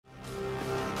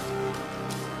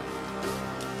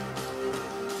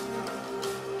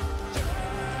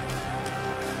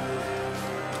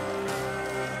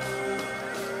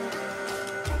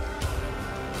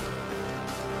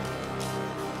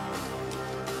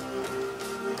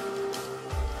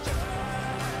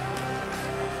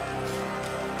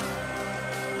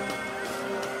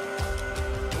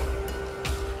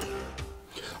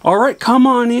Alright, come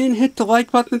on in, hit the like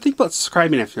button, and think about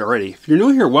subscribing if you're already. If you're new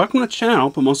here, welcome to the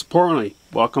channel, but most importantly,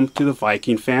 welcome to the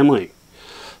Viking family.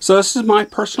 So this is my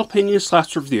personal opinion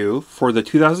 / review for the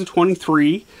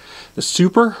 2023 The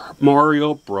Super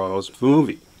Mario Bros.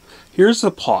 Movie. Here's the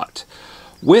plot.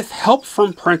 With help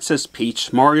from Princess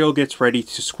Peach, Mario gets ready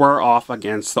to square off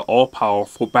against the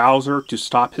all-powerful Bowser to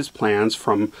stop his plans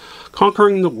from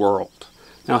conquering the world.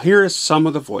 Now here is some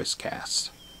of the voice cast.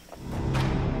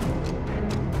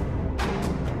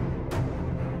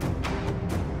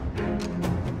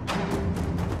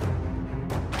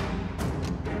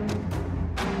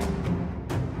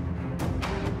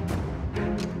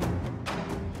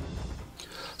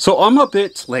 So I'm a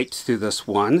bit late to this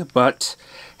one, but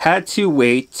had to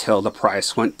wait till the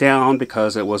price went down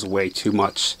because it was way too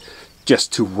much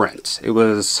just to rent. It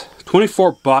was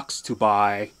 24 bucks to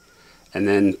buy and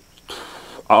then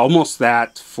almost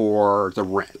that for the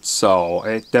rent. So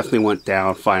it definitely went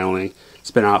down finally. It's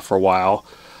been out for a while.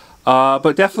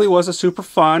 But definitely was a super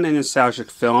fun and nostalgic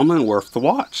film and worth the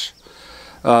watch.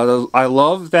 I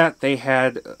love that they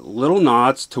had little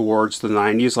nods towards the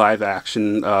 90s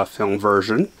live-action film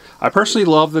version. I personally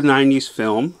love the 90s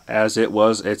film as it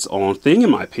was its own thing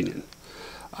in my opinion.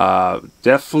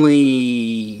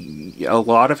 Definitely a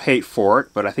lot of hate for it,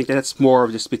 but I think that's more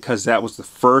just because that was the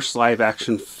first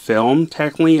live-action film,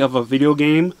 technically, of a video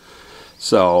game.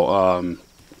 So,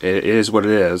 it is what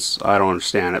it is. I don't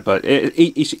understand it, but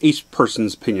each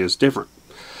person's opinion is different.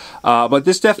 But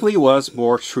this definitely was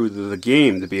more true to the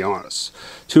game, to be honest.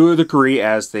 To a degree,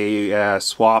 as they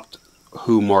swapped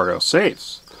who Mario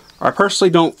saves. I personally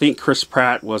don't think Chris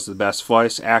Pratt was the best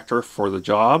voice actor for the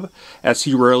job, as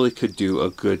he rarely could do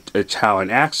a good Italian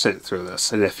accent through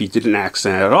this, and if he did an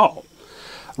accent at all.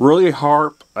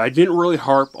 I didn't really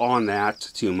harp on that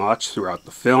too much throughout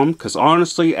the film, because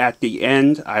honestly, at the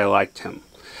end, I liked him.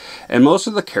 And most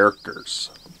of the characters.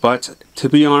 But, to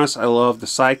be honest, I love the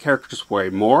side characters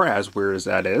way more, as weird as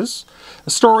that is.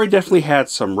 The story definitely had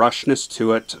some rushness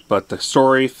to it, but the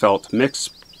story felt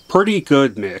mixed, pretty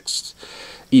good mixed,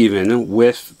 even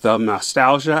with the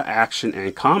nostalgia, action,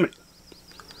 and comedy.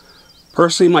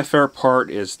 Personally, my favorite part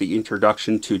is the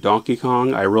introduction to Donkey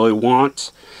Kong. I really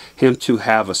want him to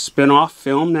have a spin-off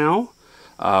film now,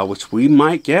 which we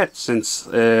might get since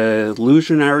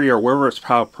Illusionary, or wherever it's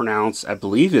probably pronounced, I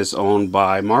believe is owned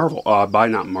by Marvel.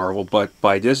 Not Marvel, but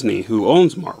by Disney, who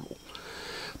owns Marvel.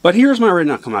 But here's my right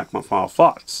now come back to my final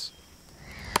thoughts.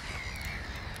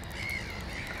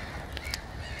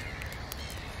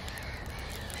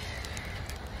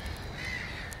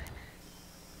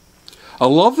 I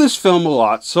love this film a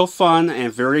lot, so fun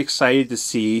and very excited to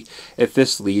see if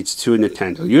this leads to a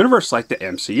Nintendo universe like the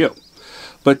MCU.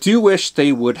 But do wish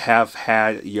they would have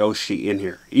had Yoshi in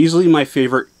here. Easily my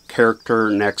favorite character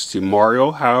next to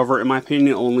Mario. However, in my opinion,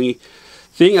 the only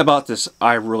thing about this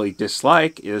I really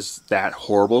dislike is that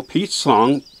horrible Peach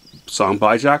song sung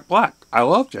by Jack Black. I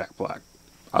love Jack Black.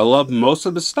 I love most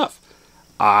of his stuff.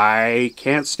 I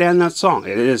can't stand that song.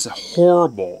 It is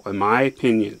horrible in my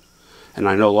opinion. And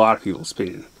I know a lot of people's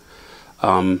opinion.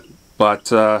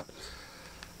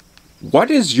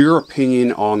 What is your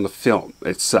opinion on the film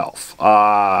itself?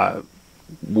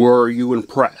 Were you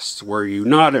impressed? Were you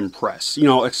not impressed? You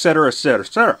know, etc., etc.,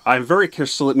 etc. I'm very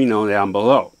curious to let me know down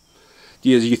below. Do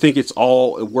you think it's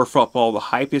all worth up all the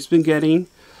hype it's been getting?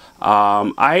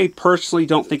 I personally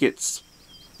don't think it's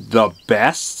the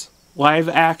best live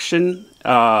action,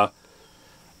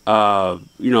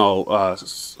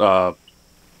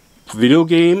 video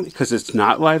game, because it's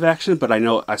not live action, but I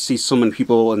know I see so many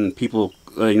people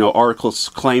articles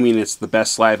claiming it's the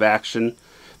best live action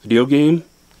video game.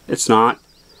 It's not.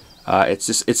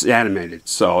 It's animated,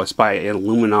 so it's by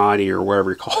Illuminati or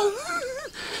whatever you call it.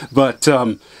 But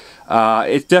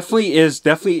it definitely is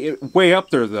way up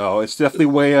there though. It's definitely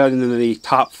way in the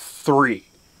top 3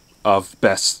 of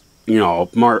best video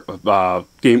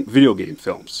game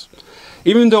films.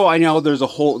 Even though I know there's the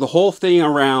whole thing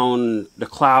around the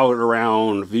cloud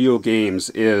around video games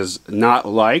is not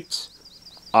liked,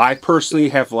 I personally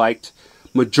have liked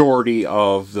majority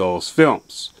of those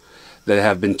films that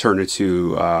have been turned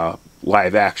into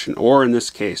live action, or in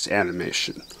this case,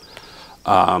 animation.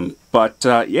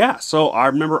 Yeah, so I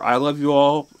remember I love you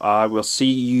all. I will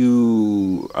see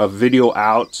you a video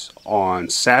out on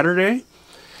Saturday.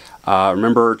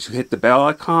 Remember to hit the bell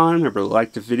icon, remember to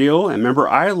like the video, and remember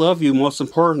I love you most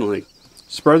importantly.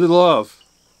 Spread the love.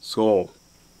 Skål.